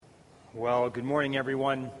Well, good morning,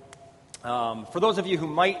 everyone. For those of you who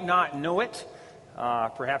might not know it,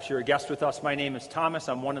 perhaps you're a guest with us. My name is Thomas.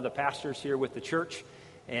 I'm one of the pastors here with the church,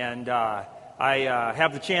 and I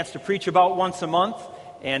have the chance to preach about once a month.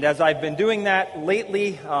 And as I've been doing that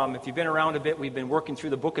lately, if you've been around a bit, we've been working through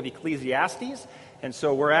the book of Ecclesiastes, and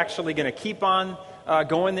so we're actually going to keep on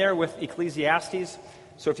going there with Ecclesiastes.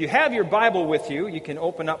 So if you have your Bible with you, you can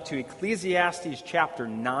open up to Ecclesiastes chapter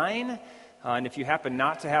 9. And if you happen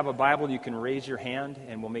not to have a Bible, you can raise your hand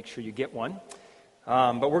and we'll make sure you get one.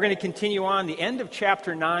 But we're going to continue on the end of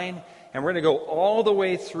chapter 9, and we're going to go all the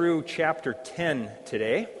way through chapter 10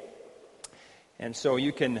 today. And so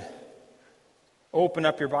you can open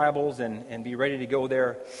up your Bibles and be ready to go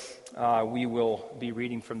there. We will be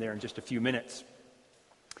reading from there in just a few minutes.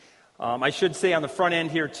 I should say on the front end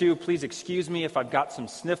here too, please excuse me if I've got some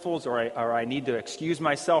sniffles or I need to excuse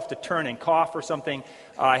myself to turn and cough or something.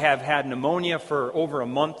 I have had pneumonia for over a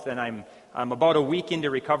month, and I'm about a week into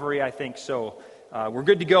recovery, I think. So we're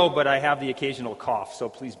good to go, but I have the occasional cough, so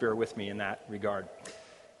please bear with me in that regard.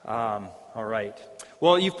 All right.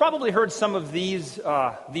 Well, you've probably heard some of these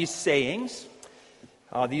sayings.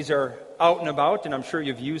 These are out and about, and I'm sure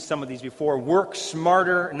you've used some of these before. Work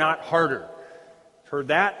smarter, not harder. Heard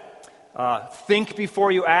that? Think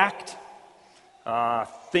before you act.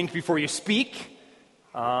 Think before you speak.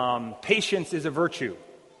 Patience is a virtue.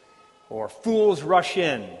 Or fools rush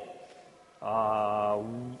in.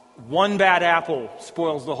 One bad apple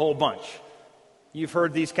spoils the whole bunch. You've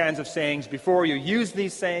heard these kinds of sayings before. You use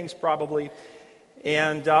these sayings probably.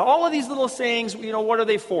 And all of these little sayings, what are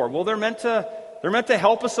they for? Well, they're meant to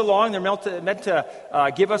help us along. They're meant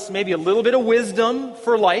to give us maybe a little bit of wisdom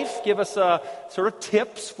for life, give us sort of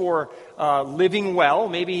tips for living well,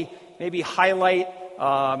 maybe highlight,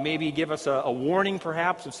 maybe give us a warning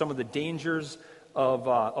perhaps of some of the dangers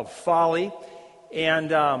of folly.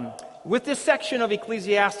 And with this section of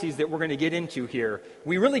Ecclesiastes that we're going to get into here,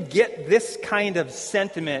 we really get this kind of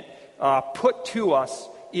sentiment put to us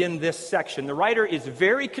in this section. The writer is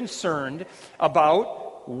very concerned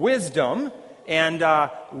about wisdom, and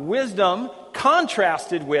wisdom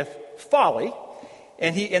contrasted with folly,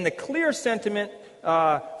 and the clear sentiment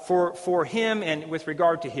for him and with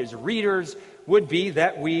regard to his readers would be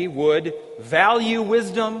that we would value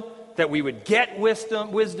wisdom, that we would get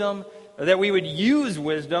wisdom, that we would use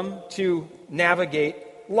wisdom to navigate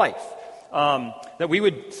life, that we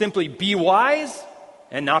would simply be wise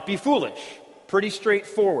and not be foolish. Pretty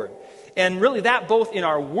straightforward, and really that both in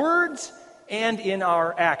our words and in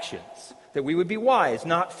our actions. That we would be wise,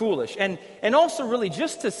 not foolish. And also really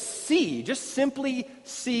just simply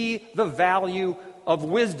see the value of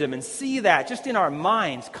wisdom and see that just in our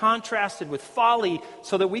minds contrasted with folly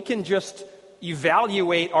so that we can just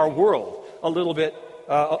evaluate our world a little bit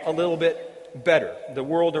better, the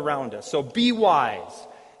world around us. So be wise,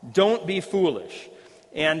 don't be foolish.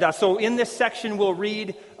 And so in this section we'll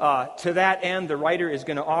read to that end, the writer is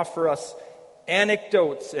going to offer us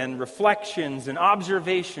anecdotes and reflections and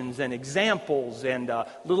observations and examples and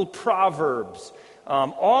little proverbs,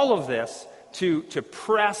 all of this to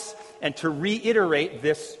press and to reiterate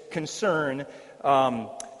this concern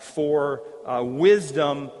for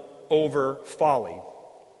wisdom over folly.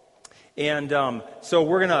 And so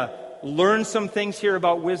we're going to learn some things here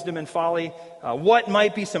about wisdom and folly. What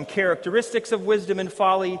might be some characteristics of wisdom and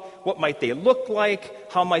folly? What might they look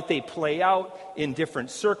like? How might they play out in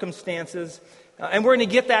different circumstances? And we're going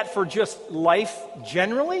to get that for just life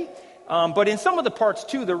generally. But in some of the parts,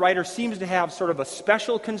 too, the writer seems to have sort of a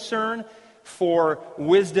special concern for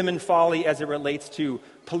wisdom and folly as it relates to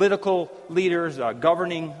political leaders,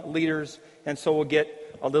 governing leaders. And so we'll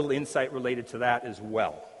get a little insight related to that as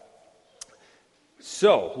well.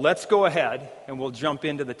 So let's go ahead and we'll jump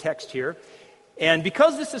into the text here. And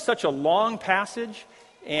because this is such a long passage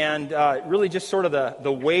and really just sort of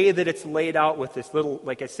the way that it's laid out with this little,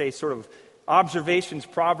 like I say, sort of observations,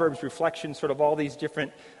 proverbs, reflections, sort of all these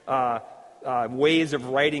different ways of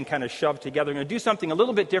writing kind of shoved together. I'm going to do something a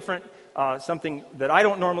little bit different, something that I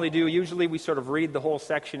don't normally do. Usually we sort of read the whole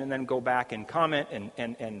section and then go back and comment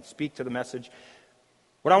and speak to the message.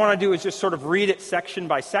 What I want to do is just sort of read it section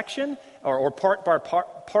by section or part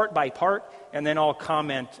by part, and then I'll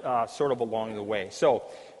comment sort of along the way. So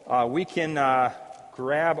we can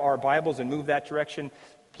grab our Bibles and move that direction.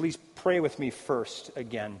 Please pray with me first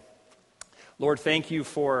again. Lord, thank you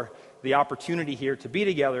for the opportunity here to be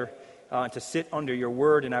together, to sit under your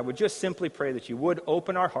word. And I would just simply pray that you would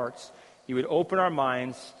open our hearts, you would open our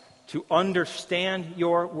minds to understand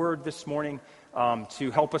your word this morning,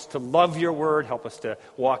 to help us to love your word, help us to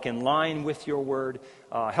walk in line with your word,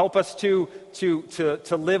 help us to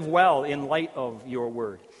live well in light of your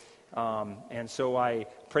word. And so I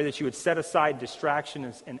pray that you would set aside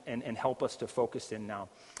distractions and help us to focus in now.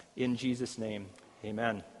 In Jesus' name,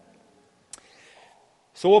 amen.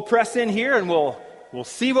 So we'll press in here and we'll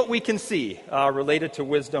see what we can see related to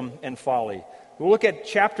wisdom and folly. We'll look at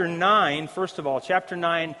chapter 9, first of all, chapter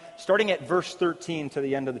 9, starting at verse 13 to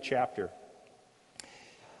the end of the chapter.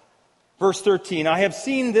 Verse 13, I have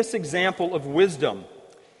seen this example of wisdom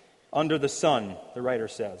under the sun, the writer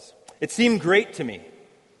says. It seemed great to me.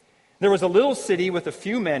 There was a little city with a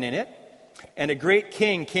few men in it, and a great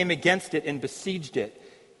king came against it and besieged it,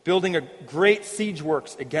 building a great siege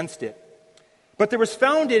works against it. But there was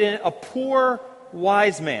found in it a poor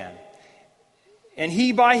wise man, and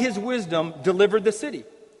he by his wisdom delivered the city.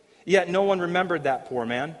 Yet no one remembered that poor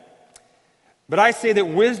man. But I say that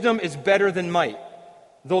wisdom is better than might,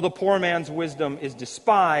 though the poor man's wisdom is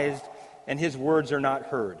despised, and his words are not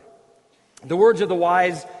heard. The words of the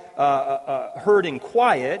wise heard in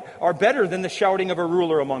quiet are better than the shouting of a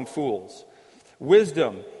ruler among fools.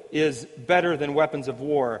 Wisdom is better than weapons of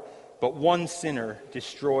war, but one sinner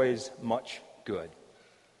destroys much good.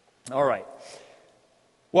 All right.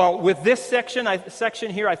 Well, with this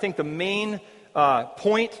section here, I think the main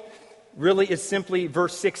point really is simply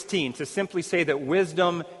verse 16, to simply say that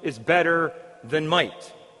wisdom is better than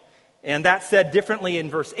might. And that said differently in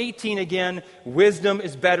verse 18 again, wisdom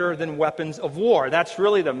is better than weapons of war. That's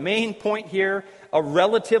really the main point here, a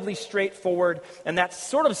relatively straightforward, and that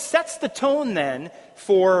sort of sets the tone then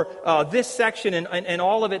for this section and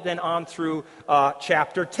all of it then on through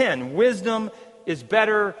chapter 10. Wisdom is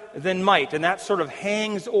better than might, and that sort of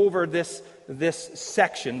hangs over this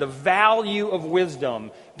section. The value of wisdom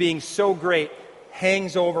being so great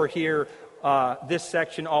hangs over here this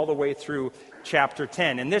section all the way through chapter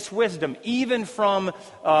 10. And this wisdom, even from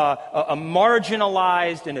a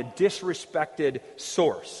marginalized and a disrespected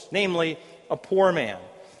source, namely a poor man,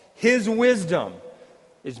 his wisdom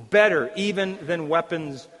is better even than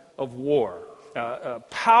weapons of war.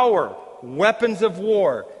 Power, weapons of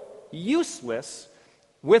war, useless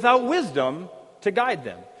without wisdom to guide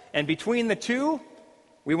them. And between the two,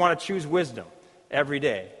 we want to choose wisdom every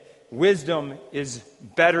day. Wisdom is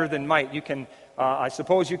better than might. You can, I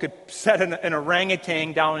suppose you could set an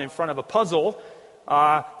orangutan down in front of a puzzle.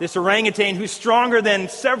 This orangutan who's stronger than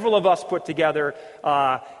several of us put together,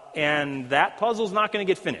 and that puzzle's not going to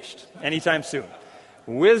get finished anytime soon.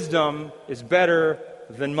 Wisdom is better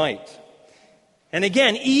than might. And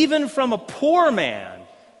again, even from a poor man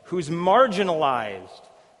who's marginalized,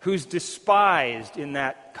 who's despised in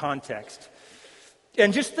that context.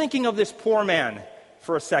 And just thinking of this poor man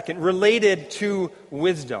for a second, related to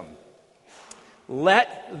wisdom.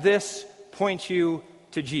 Let this point you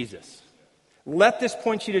to Jesus. Let this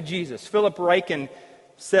point you to Jesus. Philip Ryken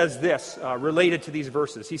says this, related to these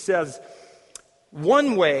verses. He says,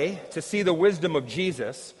 one way to see the wisdom of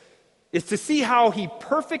Jesus is to see how he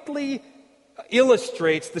perfectly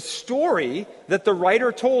illustrates the story that the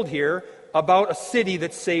writer told here about a city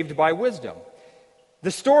that's saved by wisdom.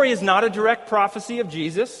 The story is not a direct prophecy of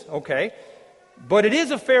Jesus, okay, but it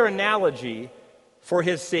is a fair analogy for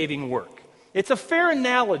his saving work. It's a fair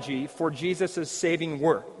analogy for Jesus' saving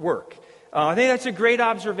work. I think that's a great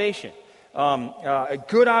observation, a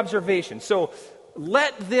good observation. So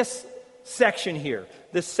let this section here,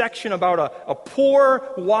 this section about a poor,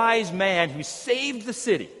 wise man who saved the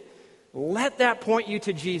city, let that point you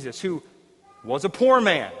to Jesus, who was a poor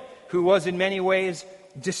man, who was in many ways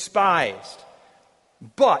despised.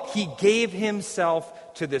 But he gave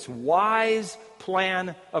himself to this wise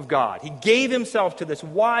plan of God. He gave himself to this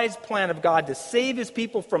wise plan of God to save his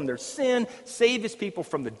people from their sin, save his people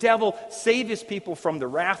from the devil, save his people from the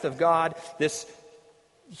wrath of God. This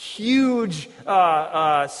huge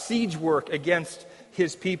siege work against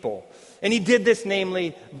his people. And he did this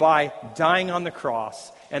namely by dying on the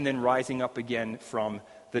cross and then rising up again from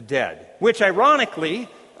the dead. Which ironically,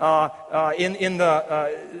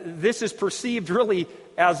 this is perceived really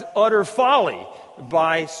as utter folly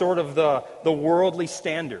by sort of the worldly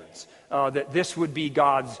standards, that this would be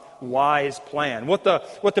God's wise plan. What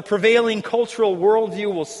the prevailing cultural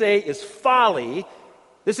worldview will say is folly.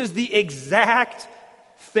 This is the exact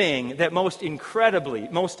thing that most incredibly,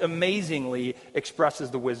 most amazingly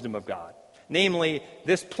expresses the wisdom of God. Namely,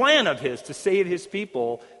 this plan of his to save his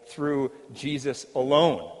people through Jesus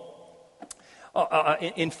alone.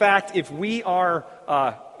 In fact, if we are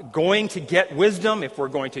going to get wisdom, if we're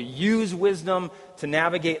going to use wisdom to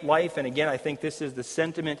navigate life, and again, I think this is the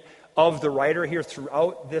sentiment of the writer here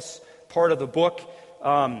throughout this part of the book,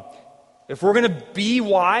 if we're going to be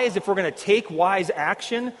wise, if we're going to take wise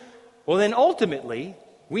action, well then ultimately,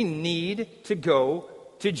 we need to go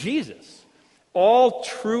to Jesus. All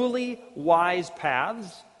truly wise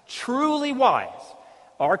paths, truly wise,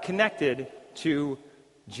 are connected to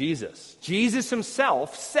Jesus. Jesus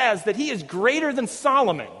himself says that he is greater than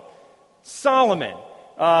Solomon. Solomon,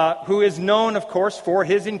 who is known, of course, for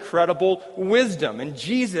his incredible wisdom. And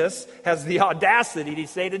Jesus has the audacity to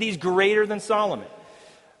say that he's greater than Solomon.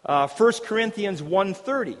 1 Corinthians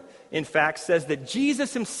 1:30, in fact, says that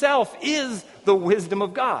Jesus himself is the wisdom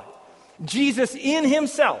of God. Jesus in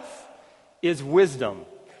himself is wisdom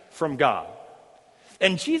from God.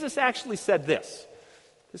 And Jesus actually said this.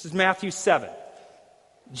 This is Matthew 7.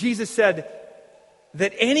 Jesus said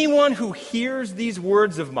that anyone who hears these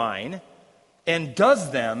words of mine and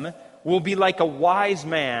does them will be like a wise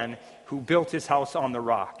man who built his house on the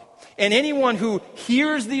rock. And anyone who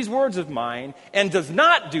hears these words of mine and does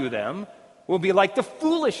not do them will be like the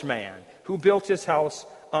foolish man who built his house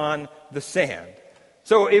on the sand.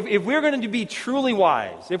 So if we're going to be truly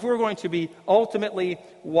wise, if we're going to be ultimately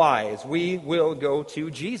wise, we will go to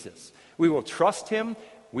Jesus. We will trust him,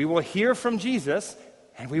 we will hear from Jesus,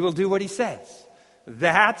 and we will do what he says.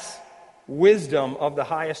 That's wisdom of the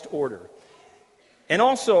highest order. And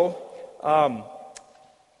also,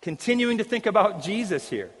 continuing to think about Jesus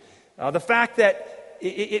here. The fact that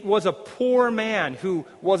it was a poor man who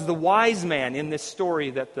was the wise man in this story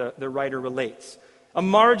that the writer relates. A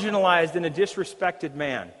marginalized and a disrespected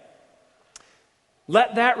man.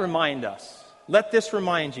 Let that remind us, let this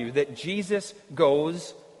remind you that Jesus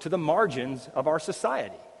goes to the margins of our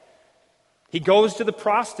society. He goes to the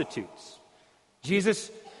prostitutes. Jesus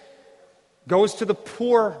goes to the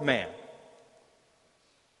poor man.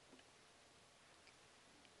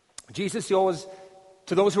 Jesus goes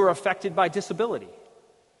to those who are affected by disability.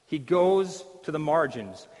 He goes to the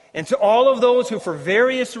margins. And to all of those who for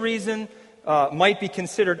various reasons might be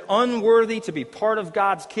considered unworthy to be part of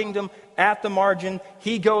God's kingdom at the margin,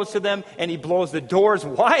 he goes to them and he blows the doors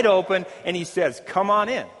wide open and he says, come on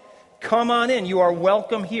in. Come on in. You are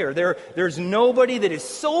welcome here. There's nobody that is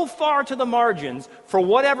so far to the margins, for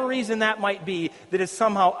whatever reason that might be, that is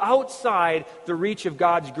somehow outside the reach of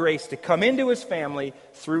God's grace to come into his family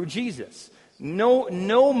through Jesus.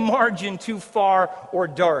 No margin too far or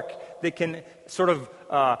dark that can sort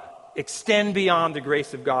of extend beyond the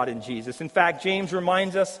grace of God in Jesus. In fact, James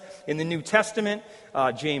reminds us in the New Testament,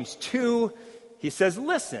 James 2, he says,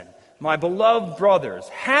 listen, my beloved brothers,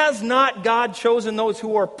 has not God chosen those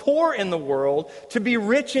who are poor in the world to be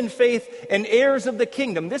rich in faith and heirs of the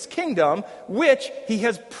kingdom, this kingdom which he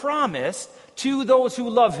has promised to those who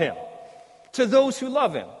love him? To those who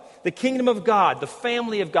love him. The kingdom of God, the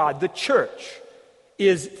family of God, the church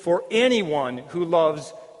is for anyone who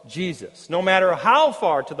loves Jesus. No matter how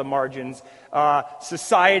far to the margins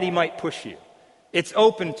society might push you, it's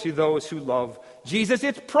open to those who love Jesus.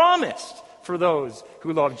 It's promised for those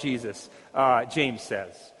who love Jesus, James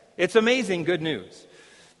says. It's amazing good news.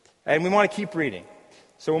 And we want to keep reading.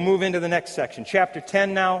 So we'll move into the next section. Chapter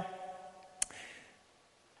 10 now,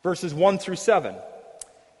 verses 1 through 7.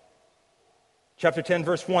 Chapter 10,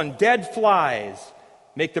 verse 1. Dead flies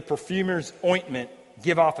make the perfumer's ointment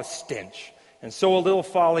give off a stench, and so a little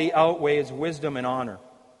folly outweighs wisdom and honor.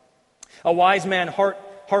 A wise man's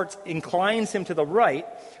heart inclines him to the right,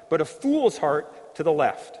 but a fool's heart to the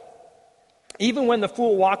left. Even when the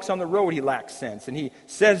fool walks on the road, he lacks sense, and he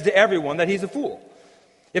says to everyone that he's a fool.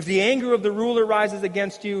 If the anger of the ruler rises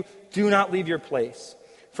against you, do not leave your place,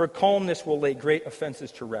 for calmness will lay great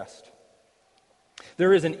offenses to rest.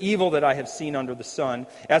 There is an evil that I have seen under the sun,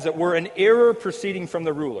 as it were an error proceeding from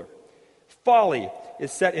the ruler. Folly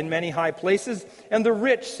is set in many high places, and the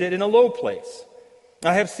rich sit in a low place.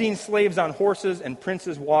 I have seen slaves on horses and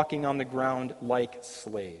princes walking on the ground like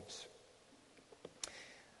slaves.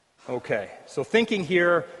 Okay, so thinking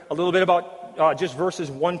here a little bit about just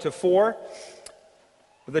verses 1 to 4.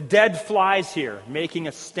 The dead flies here, making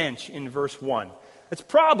a stench in verse 1. It's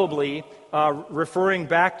probably referring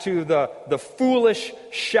back to the foolish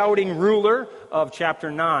shouting ruler of chapter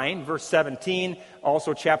 9, verse 17.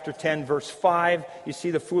 Also chapter 10, verse 5. You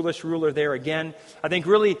see the foolish ruler there again. I think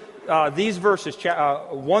really these verses,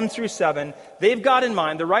 1 through 7, they've got in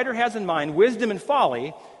mind, the writer has in mind wisdom and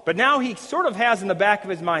folly, but now he sort of has in the back of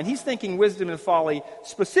his mind, he's thinking wisdom and folly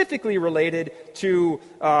specifically related to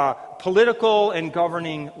political and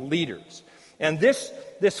governing leaders. And this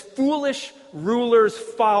foolish ruler's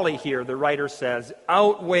folly here, the writer says,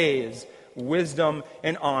 outweighs wisdom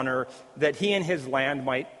and honor that he and his land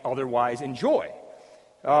might otherwise enjoy.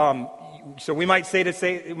 So we might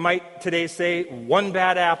today say one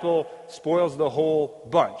bad apple spoils the whole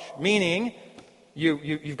bunch, meaning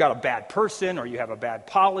you've got a bad person or you have a bad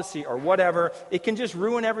policy or whatever. It can just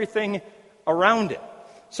ruin everything around it.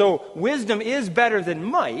 So wisdom is better than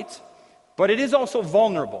might, but it is also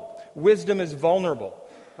vulnerable. Wisdom is vulnerable.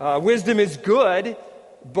 Wisdom is good,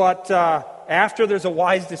 but after there's a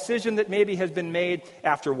wise decision that maybe has been made,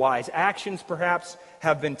 after wise actions perhaps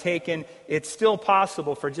have been taken, it's still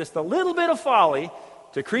possible for just a little bit of folly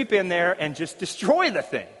to creep in there and just destroy the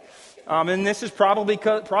thing. And this is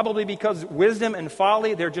probably because wisdom and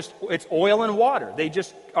folly, it's oil and water. They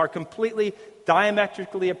just are completely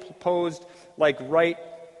diametrically opposed, like right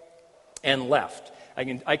and left.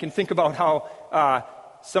 I can think about how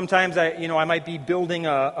sometimes I might be building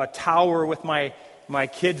a tower with my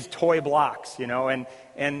kids' toy blocks,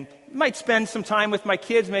 and might spend some time with my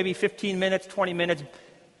kids, maybe 15 minutes, 20 minutes,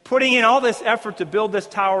 putting in all this effort to build this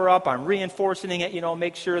tower up. I'm reinforcing it,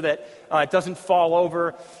 make sure that it doesn't fall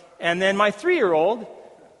over. And then my 3-year-old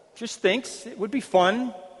just thinks it would be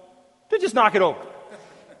fun to just knock it over.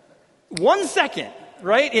 1 second,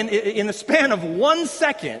 right? In the span of 1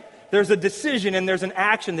 second, there's a decision and there's an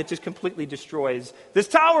action that just completely destroys this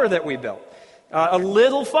tower that we built. A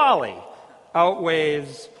little folly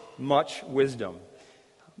outweighs much wisdom.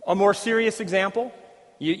 A more serious example,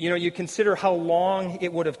 you consider how long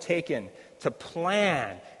it would have taken to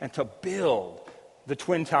plan and to build the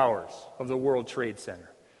Twin Towers of the World Trade Center.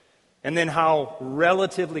 And then how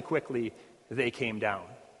relatively quickly they came down.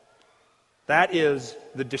 That is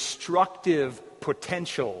the destructive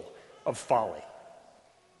potential of folly.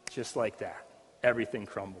 Just like that, everything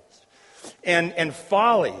crumbles. And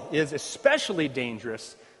folly is especially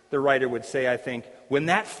dangerous, the writer would say, I think, when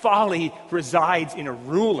that folly resides in a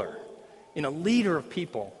ruler, in a leader of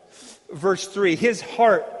people. Verse 3, his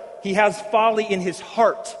heart, he has folly in his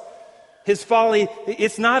heart. His folly,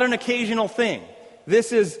 it's not an occasional thing.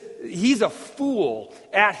 He's a fool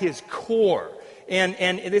at his core.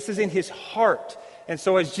 And this is in his heart. And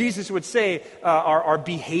so as Jesus would say, our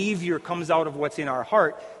behavior comes out of what's in our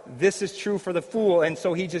heart. This is true for the fool. And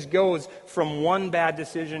so he just goes from one bad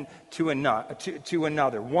decision to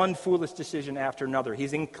another. One foolish decision after another.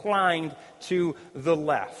 He's inclined to the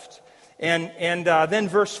left. And then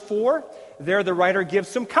verse 4, there the writer gives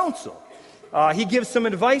some counsel. He gives some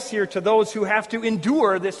advice here to those who have to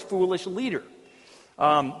endure this foolish leader.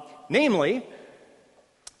 Namely,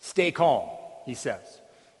 stay calm, he says.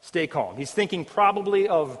 Stay calm. He's thinking probably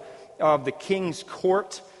of the king's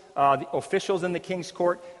court, the officials in the king's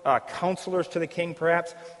court, counselors to the king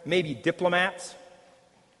perhaps, maybe diplomats.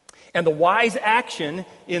 And the wise action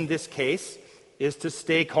in this case is to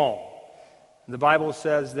stay calm. The Bible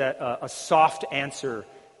says that a soft answer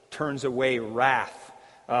turns away wrath.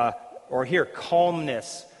 Or here,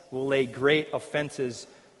 calmness will lay great offenses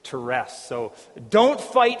to rest. So don't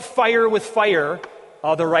fight fire with fire,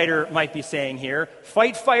 the writer might be saying here.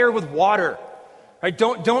 Fight fire with water. Right?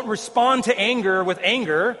 Don't respond to anger with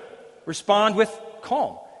anger. Respond with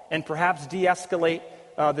calm. And perhaps de-escalate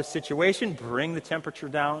the situation. Bring the temperature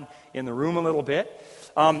down in the room a little bit.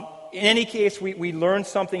 In any case, we learn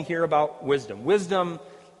something here about wisdom. Wisdom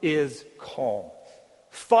is calm.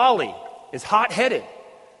 Folly is hot-headed.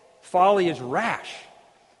 Folly is rash.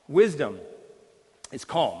 Wisdom is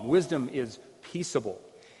calm. Wisdom is peaceable.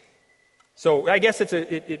 So I guess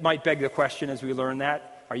it might beg the question as we learn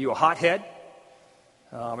that. Are you a hothead?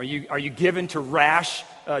 Are you given to rash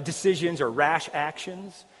decisions or rash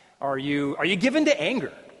actions? Are you given to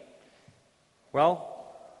anger? Well,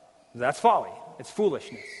 that's folly. It's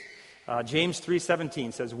foolishness. James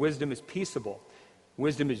 3:17 says wisdom is peaceable.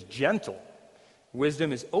 Wisdom is gentle.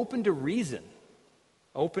 Wisdom is open to reason.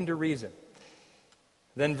 Open to reason.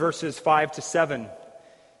 Then verses 5 to 7.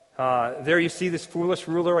 There you see this foolish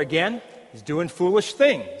ruler again. He's doing foolish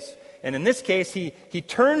things. And in this case, he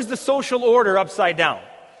turns the social order upside down.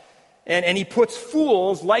 And he puts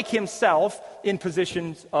fools like himself in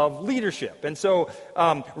positions of leadership. And so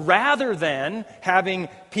rather than having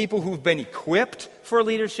people who've been equipped for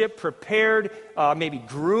leadership, prepared, maybe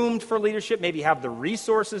groomed for leadership, maybe have the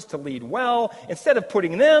resources to lead well, instead of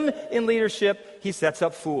putting them in leadership, he sets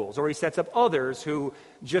up fools. Or he sets up others who,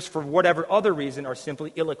 just for whatever other reason, are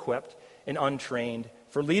simply ill-equipped and untrained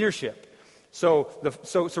for leadership. So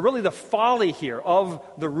really the folly here of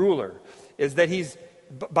the ruler is that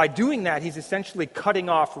by doing that, he's essentially cutting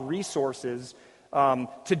off resources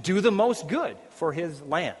to do the most good for his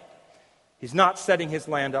land. He's not setting his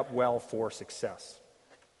land up well for success.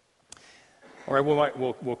 All right,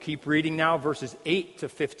 we'll keep reading now, verses 8 to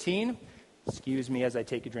 15. Excuse me as I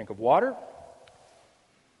take a drink of water.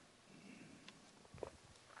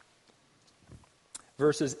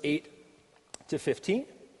 Verses 8 to 15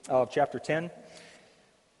 of chapter 10.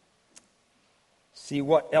 See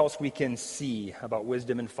what else we can see about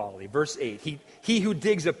wisdom and folly. Verse 8, he who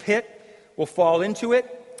digs a pit will fall into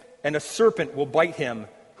it, and a serpent will bite him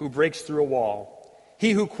who breaks through a wall.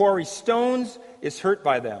 He who quarries stones is hurt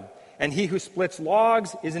by them, and he who splits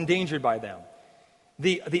logs is endangered by them.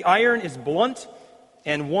 The iron is blunt,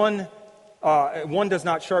 and one does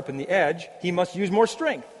not sharpen the edge. He must use more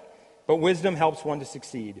strength, but wisdom helps one to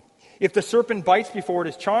succeed. If the serpent bites before it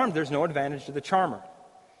is charmed, there's no advantage to the charmer.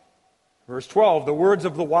 Verse 12, the words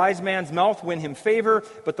of the wise man's mouth win him favor,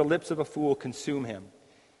 but the lips of a fool consume him.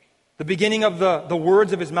 The beginning of the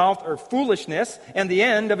words of his mouth are foolishness, and the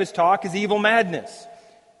end of his talk is evil madness.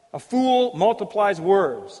 A fool multiplies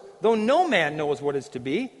words, though no man knows what is to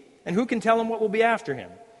be, and who can tell him what will be after him?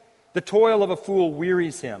 The toil of a fool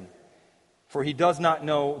wearies him, for he does not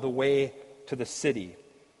know the way to the city.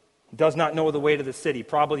 Does not know the way to the city,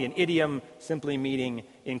 probably an idiom simply meaning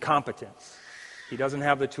incompetence. He doesn't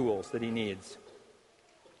have the tools that he needs.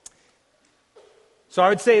 So I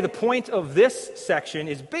would say the point of this section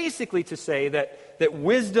is basically to say that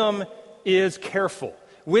wisdom is careful.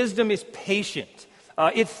 Wisdom is patient.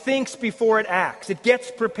 It thinks before it acts. It gets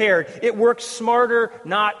prepared. It works smarter,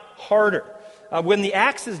 not harder. When the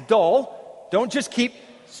axe is dull, don't just keep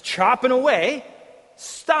chopping away.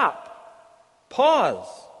 Stop. Pause.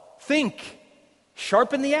 Think.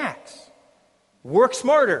 Sharpen the axe. Work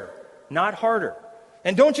smarter, not harder.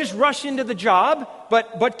 And don't just rush into the job,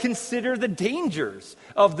 but consider the dangers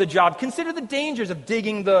of the job. Consider the dangers of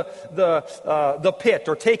digging the pit,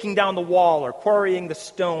 or taking down the wall, or quarrying the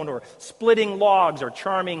stone, or splitting logs, or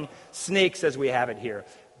charming snakes as we have it here.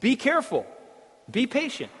 Be careful. Be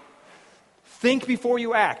patient. Think before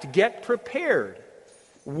you act. Get prepared.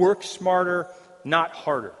 Work smarter, not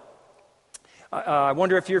harder. I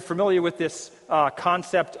wonder if you're familiar with this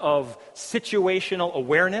concept of situational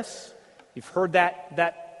awareness. You've heard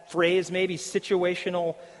that phrase, maybe,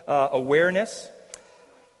 situational awareness.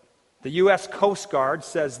 The U.S. Coast Guard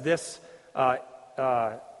says this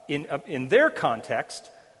in their context: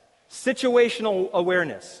 situational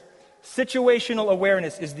awareness. Situational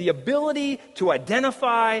awareness is the ability to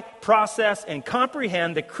identify, process, and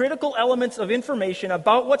comprehend the critical elements of information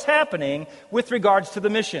about what's happening with regards to the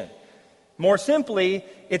mission. More simply,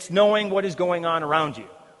 it's knowing what is going on around you.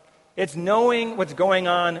 It's knowing what's going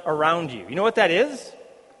on around you. You know what that is?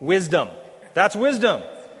 Wisdom. That's wisdom.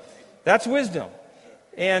 That's wisdom.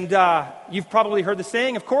 And you've probably heard the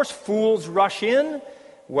saying, of course, fools rush in.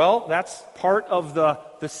 Well, that's part of the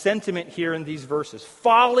sentiment here in these verses.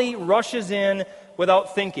 Folly rushes in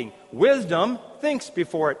without thinking. Wisdom thinks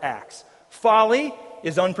before it acts. Folly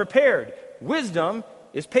is unprepared. Wisdom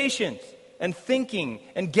is patient and thinking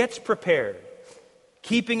and gets prepared,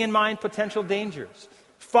 keeping in mind potential dangers.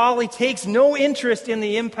 Folly takes no interest in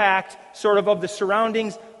the impact of the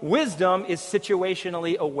surroundings. Wisdom is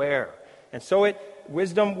situationally aware. And so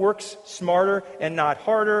wisdom works smarter and not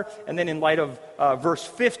harder. And then in light of verse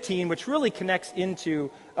 15, which really connects into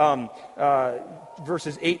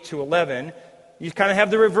verses 8 to 11, you kind of have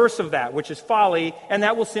the reverse of that, which is folly, and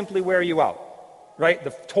that will simply wear you out, right?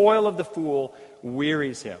 The toil of the fool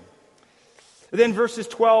wearies him. Then verses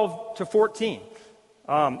 12 to 14.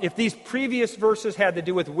 If these previous verses had to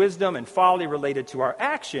do with wisdom and folly related to our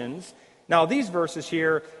actions, now these verses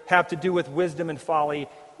here have to do with wisdom and folly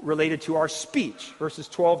related to our speech, verses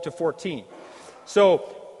 12 to 14. So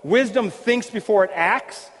wisdom thinks before it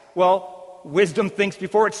acts. Well, wisdom thinks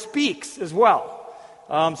before it speaks as well.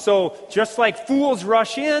 So just like fools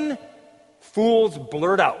rush in, fools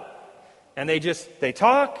blurt out. And they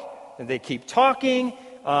talk, and they keep talking.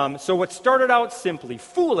 So what started out simply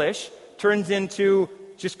foolish turns into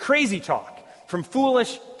just crazy talk. From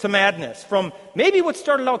foolish to madness. From maybe what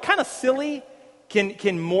started out kind of silly can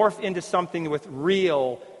morph into something with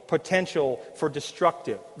real potential for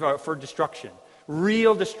destruction.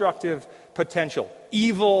 Real destructive potential.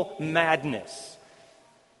 Evil madness.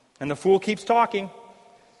 And the fool keeps talking.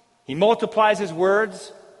 He multiplies his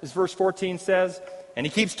words, as verse 14 says, and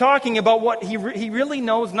he keeps talking about what he really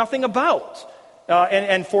knows nothing about.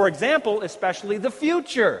 And for example, especially the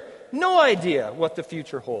future. No idea what the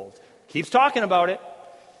future holds. Keeps talking about it.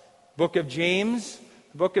 Book of James.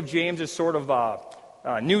 The book of James is sort of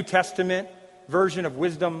a New Testament version of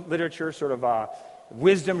wisdom literature, sort of a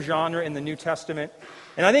wisdom genre in the New Testament.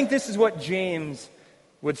 And I think this is what James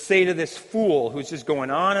would say to this fool who's just going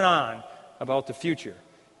on and on about the future.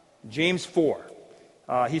 James 4.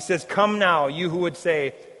 He says, "Come now, you who would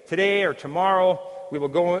say, today or tomorrow we will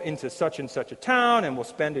go into such and such a town, and we'll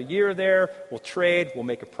spend a year there, we'll trade, we'll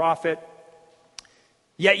make a profit.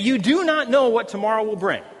 Yet you do not know what tomorrow will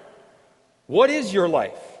bring. What is your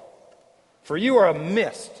life? For you are a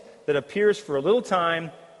mist that appears for a little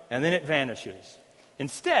time, and then it vanishes.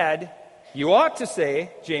 Instead, you ought to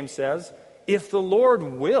say," James says, if the Lord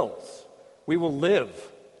wills, we will live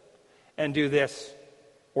and do this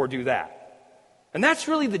or do that. And that's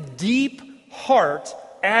really the deep heart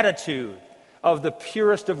attitude of the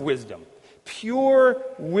purest of wisdom. Pure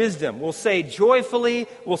wisdom. We'll say joyfully,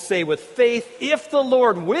 we'll say with faith, if the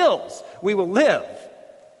Lord wills, we will live.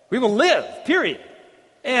 We will live, period.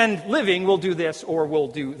 And living, we'll do this or we'll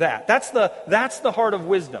do that. That's the heart of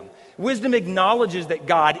wisdom. Wisdom acknowledges that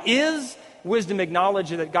God is. Wisdom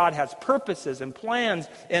acknowledges that God has purposes and plans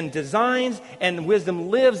and designs. And wisdom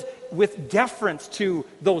lives with deference to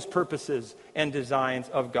those purposes and designs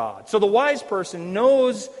of God. So the wise person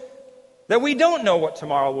knows that we don't know what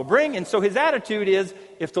tomorrow will bring. And so his attitude is,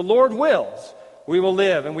 if the Lord wills, we will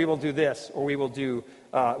live and we will do this or we will do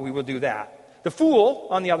that. The fool,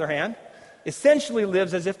 on the other hand, essentially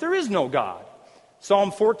lives as if there is no God.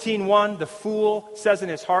 Psalm 14:1, the fool says in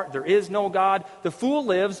his heart, there is no God. The fool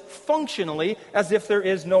lives functionally as if there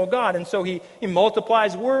is no God. And so he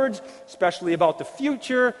multiplies words, especially about the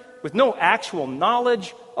future, with no actual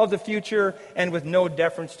knowledge of the future and with no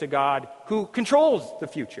deference to God who controls the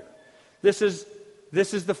future. This is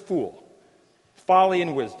the fool. Folly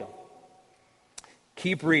and wisdom.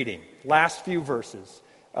 Keep reading. Last few verses.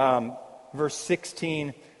 Verse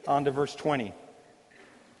 16 on to verse 20.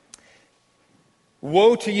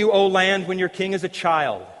 Woe to you, O land, when your king is a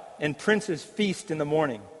child, and princes feast in the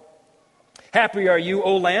morning. Happy are you,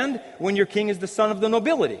 O land, when your king is the son of the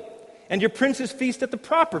nobility, and your princes feast at the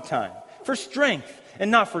proper time, for strength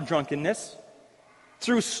and not for drunkenness.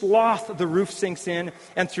 Through sloth the roof sinks in,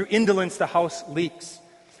 and through indolence the house leaks.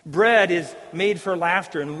 Bread is made for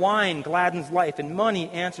laughter, and wine gladdens life, and money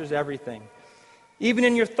answers everything. Even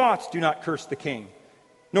in your thoughts do not curse the king,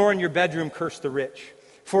 nor in your bedroom curse the rich.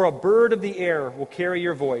 For a bird of the air will carry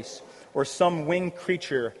your voice, or some winged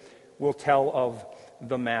creature will tell of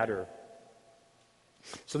the matter.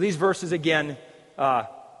 So these verses again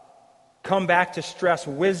come back to stress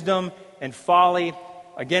wisdom and folly.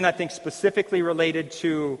 Again, I think specifically related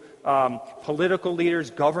to political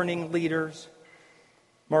leaders, governing leaders.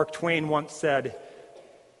 Mark Twain once said,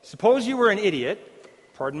 suppose you were an idiot,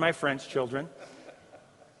 pardon my French, children.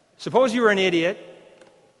 Suppose you were an idiot,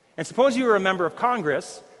 and suppose you were a member of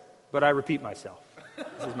Congress, but I repeat myself.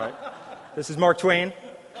 This is Mark Twain.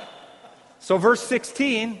 So verse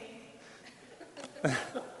 16,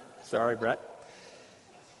 sorry, Brett.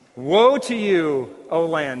 Woe to you, O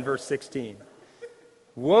land, verse 16.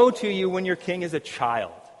 Woe to you when your king is a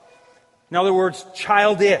child. In other words,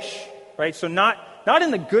 childish, right? So not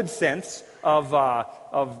in the good sense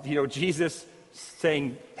of Jesus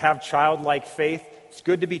saying have childlike faith. It's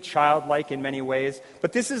good to be childlike in many ways,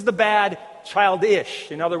 but this is the bad childish.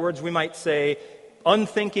 In other words, we might say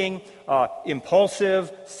unthinking, impulsive,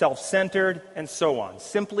 self-centered, and so on.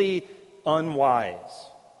 Simply unwise.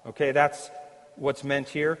 Okay, that's what's meant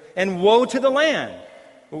here. And woe to the land.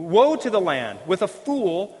 Woe to the land with a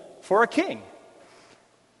fool for a king.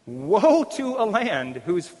 Woe to a land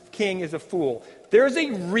whose king is a fool. There's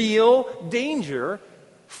a real danger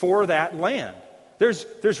for that land.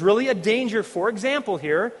 There's really a danger, for example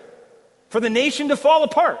here, for the nation to fall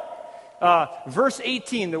apart. Verse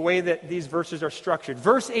 18, the way that these verses are structured.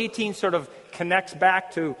 Verse 18 sort of connects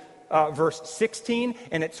back to verse 16,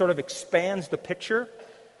 and it sort of expands the picture.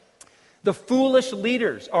 The foolish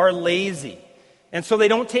leaders are lazy, and so they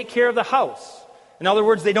don't take care of the house. In other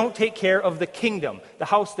words, they don't take care of the kingdom. The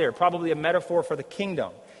house there, probably a metaphor for the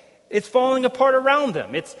kingdom. It's falling apart around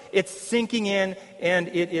them. It's sinking in, and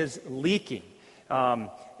it is leaking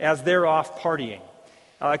as they're off partying.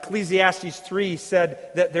 Ecclesiastes 3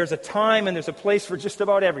 said that there's a time and there's a place for just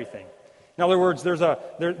about everything. In other words, there's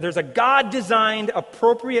a God-designed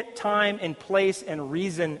appropriate time and place and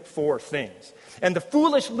reason for things. And the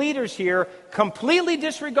foolish leaders here completely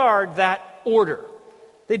disregard that order.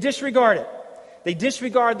 They disregard it. They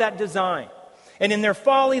disregard that design. And in their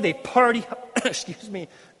folly, they party. Excuse me.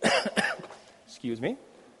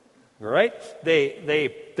 All right?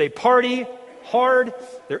 They party hard.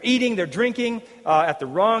 They're eating, they're drinking at the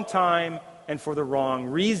wrong time and for the wrong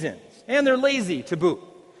reasons. And they're lazy to boot.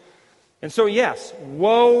 And so, yes,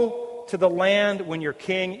 woe to the land when your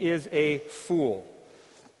king is a fool.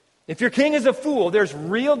 If your king is a fool, there's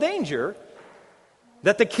real danger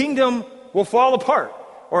that the kingdom will fall apart,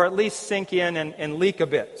 or at least sink in and leak a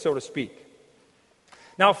bit, so to speak.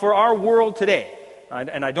 Now, for our world today,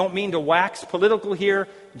 and I don't mean to wax political here,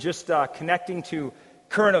 just connecting to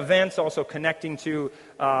current events, also connecting to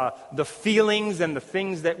the feelings and the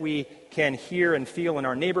things that we can hear and feel in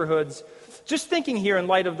our neighborhoods. Just thinking here in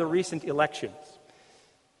light of the recent elections.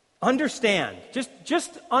 Understand,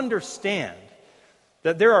 just understand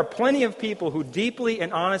That there are plenty of people who deeply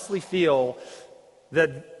and honestly feel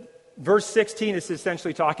that verse 16 is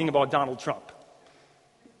essentially talking about Donald Trump.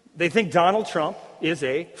 They think Donald Trump is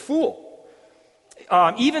a fool.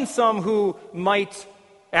 Even some who might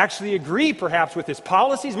actually agree perhaps with his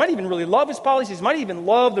policies, might even really love his policies, might even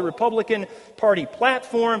love the Republican Party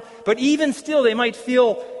platform, but even still they might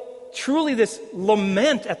feel truly this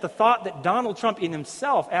lament at the thought that Donald Trump in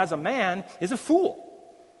himself as a man is a fool.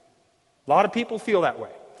 A lot of people feel that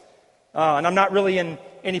way. And I'm not really in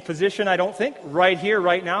any position, I don't think, right here,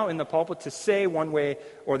 right now in the pulpit to say one way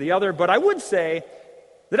or the other, but I would say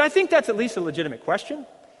that I think that's at least a legitimate question,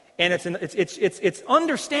 and it's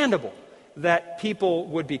understandable that people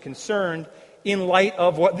would be concerned in light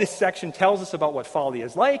of what this section tells us about what folly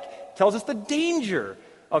is like, tells us the danger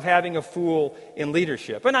of having a fool in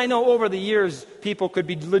leadership. And I know over the years, people could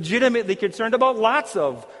be legitimately concerned about lots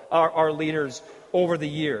of our leaders over the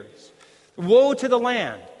years. Woe to the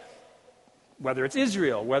land, whether it's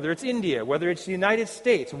Israel, whether it's India, whether it's the United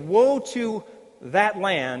States. Woe to that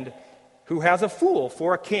land who has a fool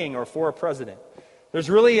for a king or for a president. There's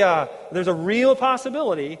a real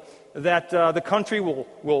possibility that the country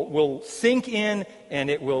will sink in and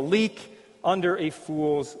it will leak under a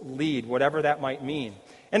fool's lead, whatever that might mean.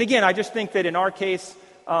 And again, I just think that in our case,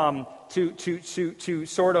 to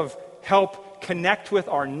sort of help connect with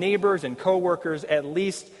our neighbors and coworkers, at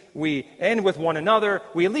least and with one another,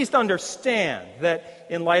 we at least understand that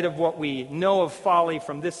in light of what we know of folly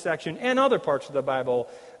from this section and other parts of the Bible,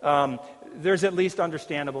 there's at least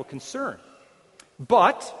understandable concern.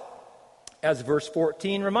 But, as verse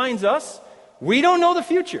 14 reminds us, we don't know the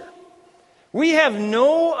future. We have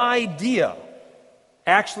no idea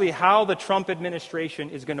actually how the Trump administration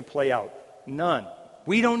is going to play out. None.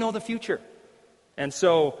 We don't know the future. And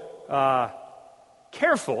so,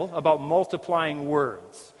 careful about multiplying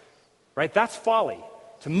words. Right? That's folly.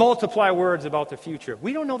 To multiply words about the future.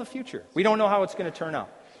 We don't know the future. We don't know how it's going to turn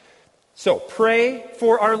out. So, pray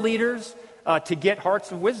for our leaders to get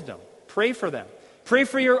hearts of wisdom. Pray for them. Pray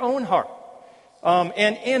for your own heart.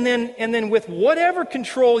 And then with whatever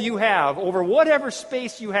control you have over whatever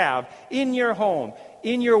space you have in your home,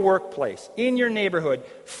 in your workplace, in your neighborhood,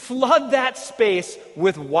 flood that space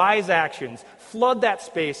with wise actions. Flood that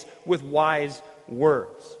space with wise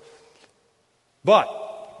words. But,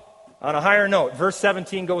 on a higher note, verse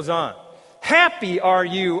 17 goes on. Happy are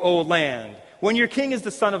you, O land, when your king is the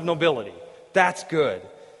son of nobility. That's good.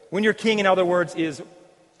 When your king, in other words, is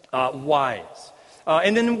wise.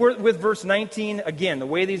 And then with verse 19, again, the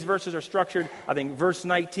way these verses are structured, I think verse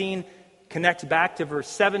 19 connects back to verse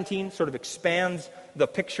 17, sort of expands the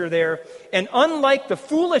picture there. And unlike the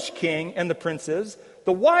foolish king and the princes,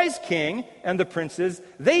 the wise king and the princes,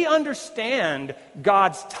 they understand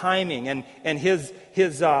God's timing and the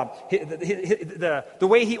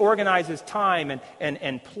way he organizes time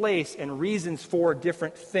and place and reasons for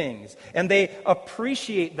different things. And they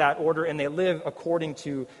appreciate that order and they live according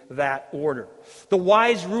to that order. The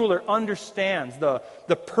wise ruler understands the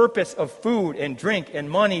purpose of food and drink and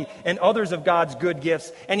money and others of God's good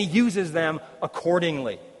gifts, and he uses them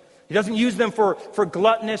accordingly. He doesn't use them for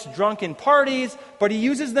gluttonous, drunken parties, but he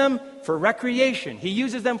uses them for recreation. He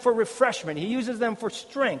uses them for refreshment. He uses them for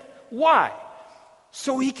strength. Why?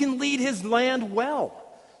 So he can lead his land well.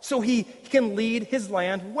 So he can lead his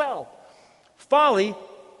land well. Folly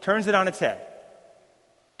turns it on its head.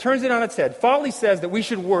 Folly says that we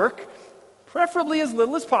should work, preferably as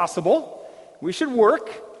little as possible. We should work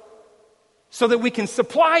so that we can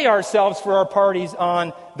supply ourselves for our parties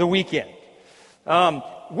on the weekend.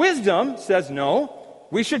 Wisdom says no,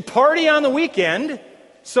 we should party on the weekend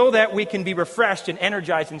so that we can be refreshed and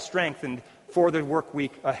energized and strengthened for the work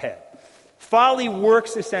week ahead. Folly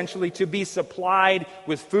works essentially to be supplied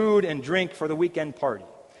with food and drink for the weekend party.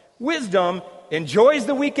 Wisdom enjoys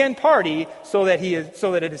the weekend party so that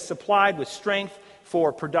it is supplied with strength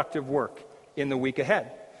for productive work in the week ahead.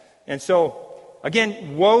 And so,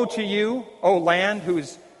 again, woe to you, O land,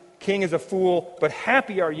 whose king is a fool, but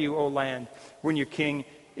happy are you, O land, when your king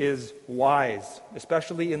is wise,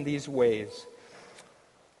 especially in these ways.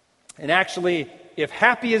 And actually, if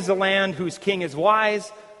happy is the land whose king is wise,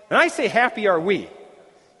 then I say happy are we.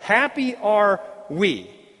 Happy are we.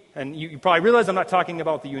 And you probably realize I'm not talking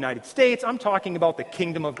about the United States. I'm talking about the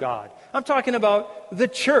kingdom of God. I'm talking about the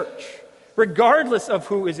church. Regardless of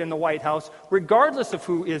who is in the White House, regardless of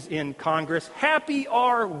who is in Congress, happy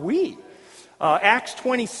are we. Acts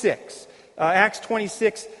 26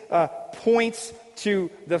 points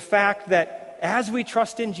to the fact that as we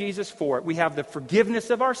trust in Jesus for it, we have the forgiveness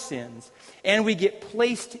of our sins, and we get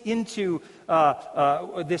placed into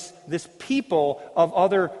this people of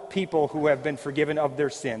other people who have been forgiven of their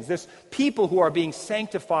sins, this people who are being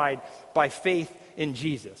sanctified by faith in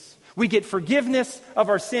Jesus. We get forgiveness of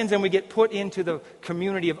our sins, and we get put into the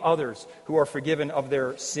community of others who are forgiven of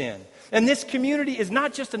their sin. And this community is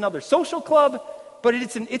not just another social club, but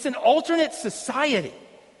it's an alternate society.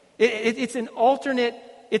 It's an alternate,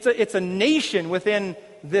 it's a nation within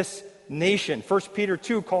this nation. 1 Peter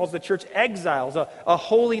 2 calls the church exiles, a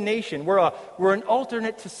holy nation. We're an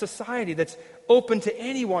alternate to society that's open to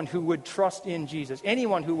anyone who would trust in Jesus,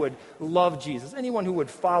 anyone who would love Jesus, anyone who would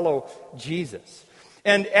follow Jesus.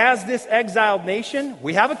 And as this exiled nation,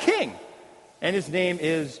 we have a king, and his name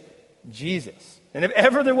is Jesus. And if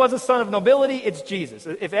ever there was a son of nobility, it's Jesus.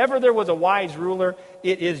 If ever there was a wise ruler,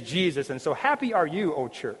 it is Jesus. And so happy are you, O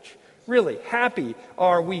church. Really, happy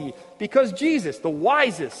are we. Because Jesus, the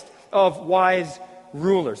wisest of wise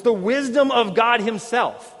rulers, the wisdom of God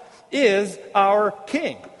himself, is our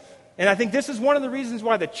king. And I think this is one of the reasons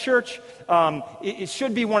why the church it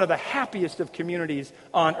should be one of the happiest of communities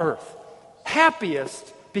on earth.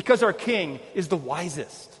 Happiest because our king is the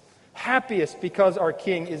wisest. Happiest because our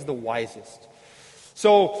king is the wisest.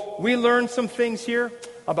 So we learned some things here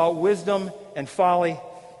about wisdom and folly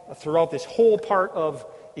throughout this whole part of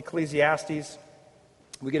Ecclesiastes.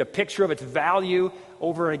 We get a picture of its value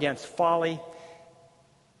over and against folly.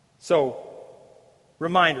 So,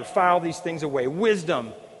 reminder, file these things away.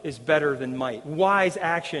 Wisdom is better than might. Wise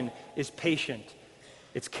action is patient.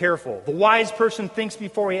 It's careful. The wise person thinks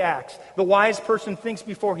before he acts. The wise person thinks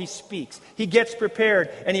before he speaks. He gets prepared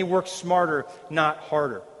and he works smarter, not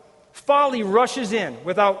harder. Folly rushes in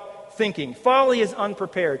without thinking. Folly is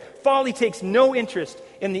unprepared. Folly takes no interest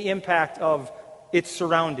in the impact of its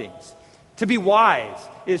surroundings. To be wise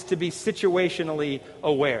is to be situationally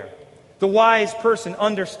aware. The wise person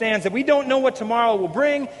understands that we don't know what tomorrow will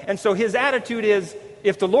bring, and so his attitude is,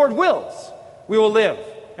 if the Lord wills, we will live,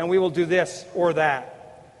 and we will do this or that.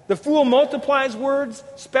 The fool multiplies words,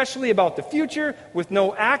 especially about the future, with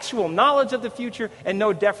no actual knowledge of the future and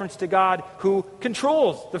no deference to God who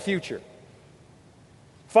controls the future.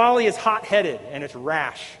 Folly is hot-headed and it's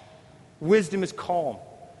rash. Wisdom is calm.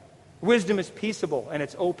 Wisdom is peaceable and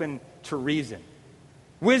it's open to reason.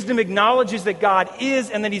 Wisdom acknowledges that God is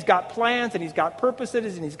and that he's got plans and he's got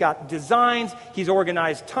purposes and he's got designs. He's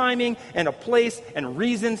organized timing and a place and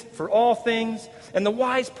reasons for all things. And the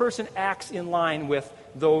wise person acts in line with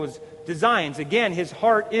those designs. Again, his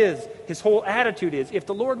whole attitude is, if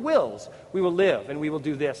the Lord wills, we will live and we will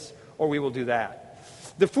do this or we will do that.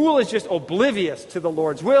 The fool is just oblivious to the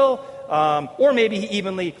Lord's will, or maybe he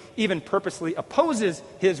even purposely opposes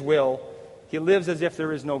his will. He lives as if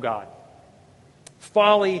there is no God.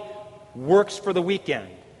 Folly works for the weekend.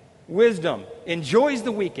 Wisdom enjoys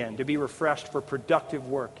the weekend to be refreshed for productive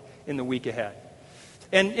work in the week ahead.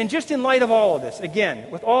 And just in light of all of this,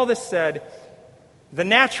 again, with all this said, the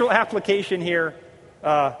natural application here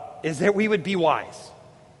is that we would be wise.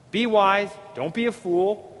 Be wise. Don't be a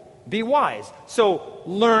fool. Be wise. So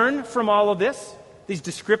learn from all of this, these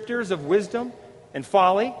descriptors of wisdom and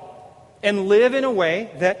folly, and live in a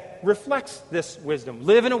way that reflects this wisdom.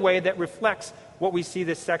 Live in a way that reflects what we see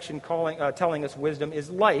this section telling us wisdom is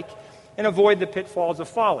like, and avoid the pitfalls of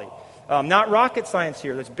folly. Not rocket science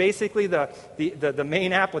here. That's basically the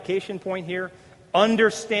main application point here.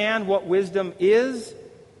 Understand what wisdom is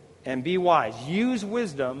and be wise. Use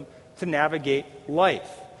wisdom to navigate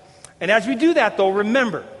life. And as we do that, though,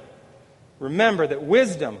 remember that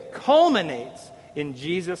wisdom culminates in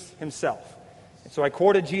Jesus himself. And so I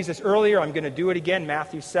quoted Jesus earlier. I'm going to do it again,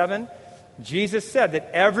 Matthew 7. Jesus said that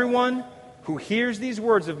everyone who hears these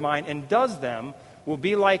words of mine and does them will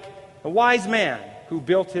be like a wise man who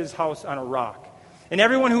built his house on a rock. And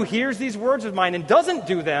everyone who hears these words of mine and doesn't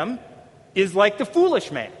do them is like the foolish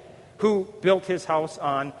man who built his house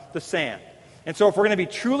on the sand. And so if we're going to be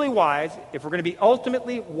truly wise, if we're going to be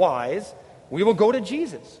ultimately wise, we will go to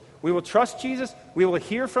Jesus. We will trust Jesus, we will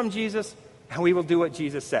hear from Jesus, and we will do what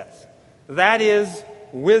Jesus says. That is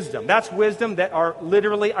wisdom. That's wisdom that our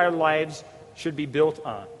lives should be built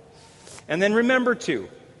on. And then remember, too,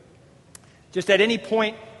 just at any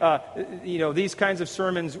point, these kinds of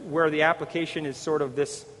sermons where the application is sort of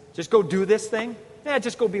this, just go do this thing.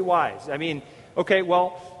 Just go be wise. I mean, okay,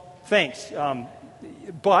 well, thanks.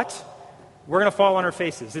 But we're going to fall on our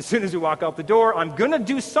faces as soon as we walk out the door. I'm going to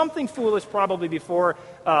do something foolish probably before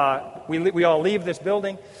we all leave this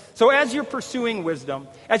building. So as you're pursuing wisdom,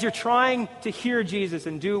 as you're trying to hear Jesus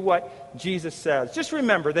and do what Jesus says, just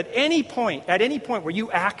remember that at any point where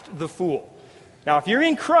you act the fool. Now, if you're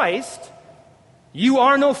in Christ, You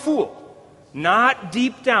are no fool. Not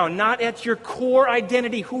deep down, not at your core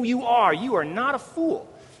identity, who you are. You are not a fool.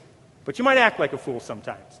 But you might act like a fool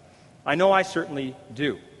sometimes. I know I certainly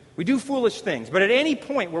do. We do foolish things, but at any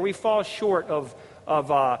point where we fall short of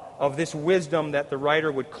this wisdom that the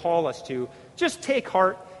writer would call us to, just take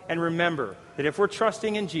heart and remember that if we're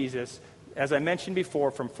trusting in Jesus, as I mentioned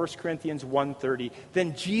before from 1 Corinthians 1:30,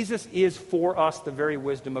 then Jesus is for us the very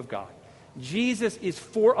wisdom of God. Jesus is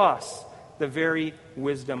for us the very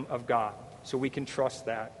wisdom of God. So we can trust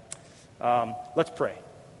that. Let's pray.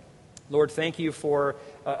 Lord, thank you for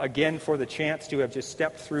the chance to have just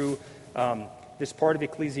stepped through this part of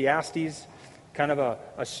Ecclesiastes, kind of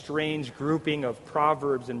a strange grouping of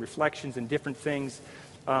proverbs and reflections and different things.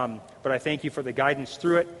 But I thank you for the guidance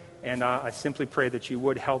through it, and I simply pray that you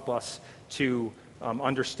would help us to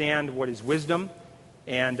understand what is wisdom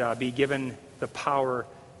and be given the power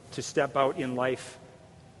to step out in life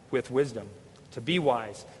with wisdom, to be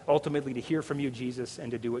wise, ultimately to hear from you, Jesus,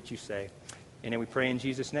 and to do what you say. And then we pray in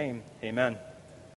Jesus' name. Amen.